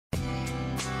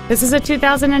This is a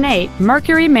 2008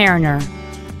 Mercury Mariner.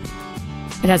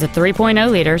 It has a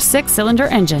 3.0-liter six-cylinder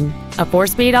engine, a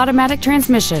four-speed automatic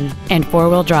transmission, and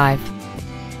four-wheel drive.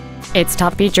 Its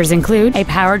top features include a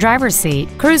power driver's seat,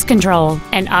 cruise control,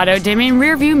 an auto-dimming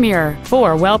rear-view mirror,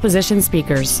 four well-positioned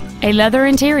speakers, a leather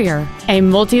interior, a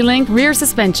multi-link rear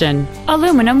suspension,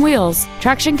 aluminum wheels,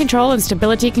 traction control and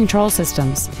stability control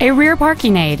systems, a rear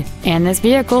parking aid, and this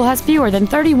vehicle has fewer than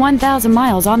 31,000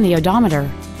 miles on the odometer.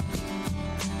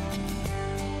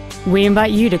 We invite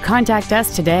you to contact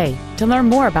us today to learn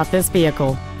more about this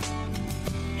vehicle.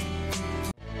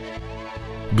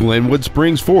 Glenwood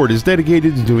Springs Ford is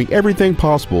dedicated to doing everything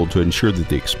possible to ensure that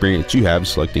the experience you have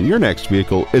selecting your next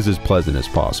vehicle is as pleasant as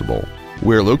possible.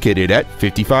 We're located at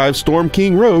 55 Storm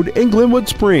King Road in Glenwood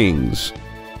Springs.